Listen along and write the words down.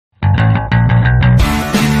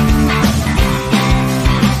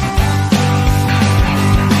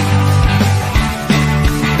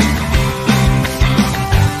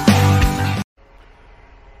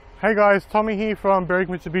Hey guys, Tommy here from Berwick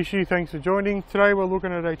Mitsubishi. Thanks for joining. Today we're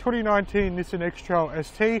looking at a 2019 Nissan X-Trail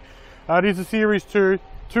ST. It is a Series 2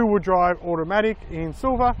 two-wheel drive automatic in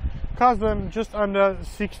silver. Car's done just under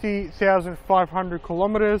 60,500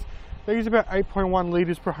 kilometers. They use about 8.1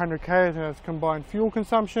 litres per 100k as its combined fuel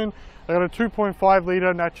consumption. They got a 2.5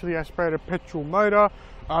 litre naturally aspirated petrol motor.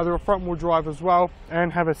 They're a front wheel drive as well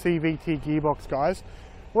and have a CVT gearbox, guys.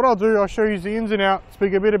 What I'll do, I'll show you the ins and outs,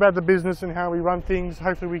 speak a bit about the business and how we run things.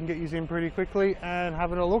 Hopefully we can get you in pretty quickly and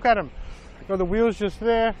having a look at them. Got the wheels just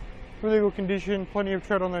there, really good condition, plenty of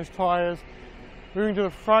tread on those tyres. Moving to the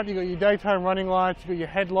front, you got your daytime running lights, you got your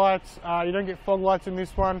headlights. You don't get fog lights in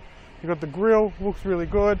this one. You got the grille, looks really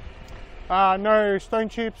good. No stone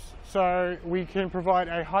chips, so we can provide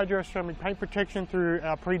a hydroceramic paint protection through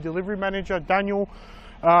our pre-delivery manager, Daniel.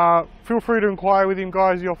 Feel free to inquire with him,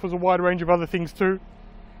 guys. He offers a wide range of other things too.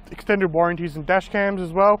 Extended warranties and dash cams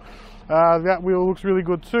as well. That wheel looks really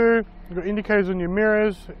good too. You've got indicators on your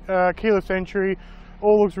mirrors, keyless entry,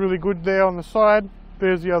 all looks really good there on the side.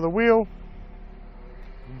 There's the other wheel.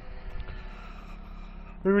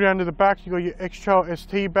 Moving down to the back, you've got your X-Trail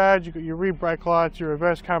ST badge, you've got your rear brake lights, your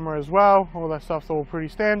reverse camera as well. All that stuff's all pretty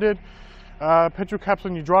standard. Petrol caps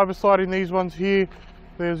on your driver's side in these ones here.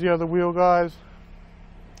 There's the other wheel, guys.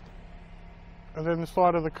 And then the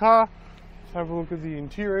side of the car. Have a look at the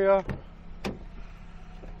interior.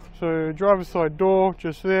 So driver's side door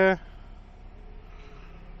just there.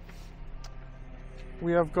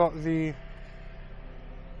 We have got the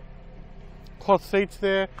cloth seats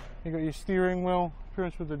there. You got your steering wheel.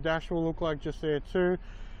 Appearance with the dash will look like just there too.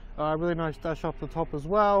 Really nice dash up the top as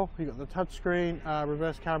well. You got the touch screen,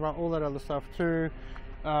 reverse camera, all that other stuff too.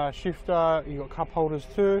 Shifter. You got cup holders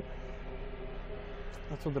too.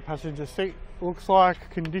 That's what the passenger seat looks like.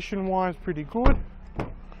 Condition wise, pretty good.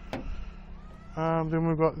 Then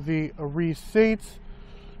we've got the rear seats.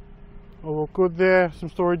 All look good there. Some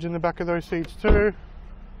storage in the back of those seats too.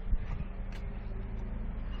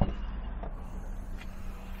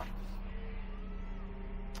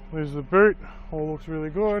 There's the boot. All looks really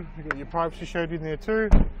good. You've got your privacy shade in there too.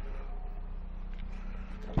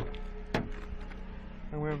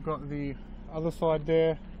 And we've got the other side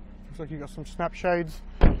there. Looks like you've got some snap shades.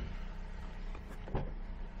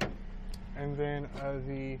 And then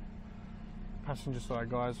the passenger side,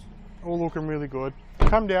 guys, all looking really good.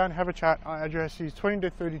 Come down, have a chat. Our address is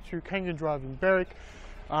 20-32 Kangan Drive in Berwick.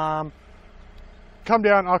 Come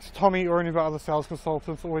down, ask Tommy or any of our other sales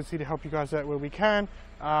consultants. Always here to help you guys out where we can.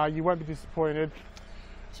 You won't be disappointed.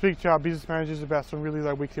 Speak to our business managers about some really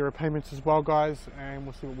low weekly repayments as well, guys, and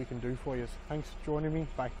we'll see what we can do for you. Thanks for joining me.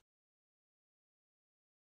 Bye.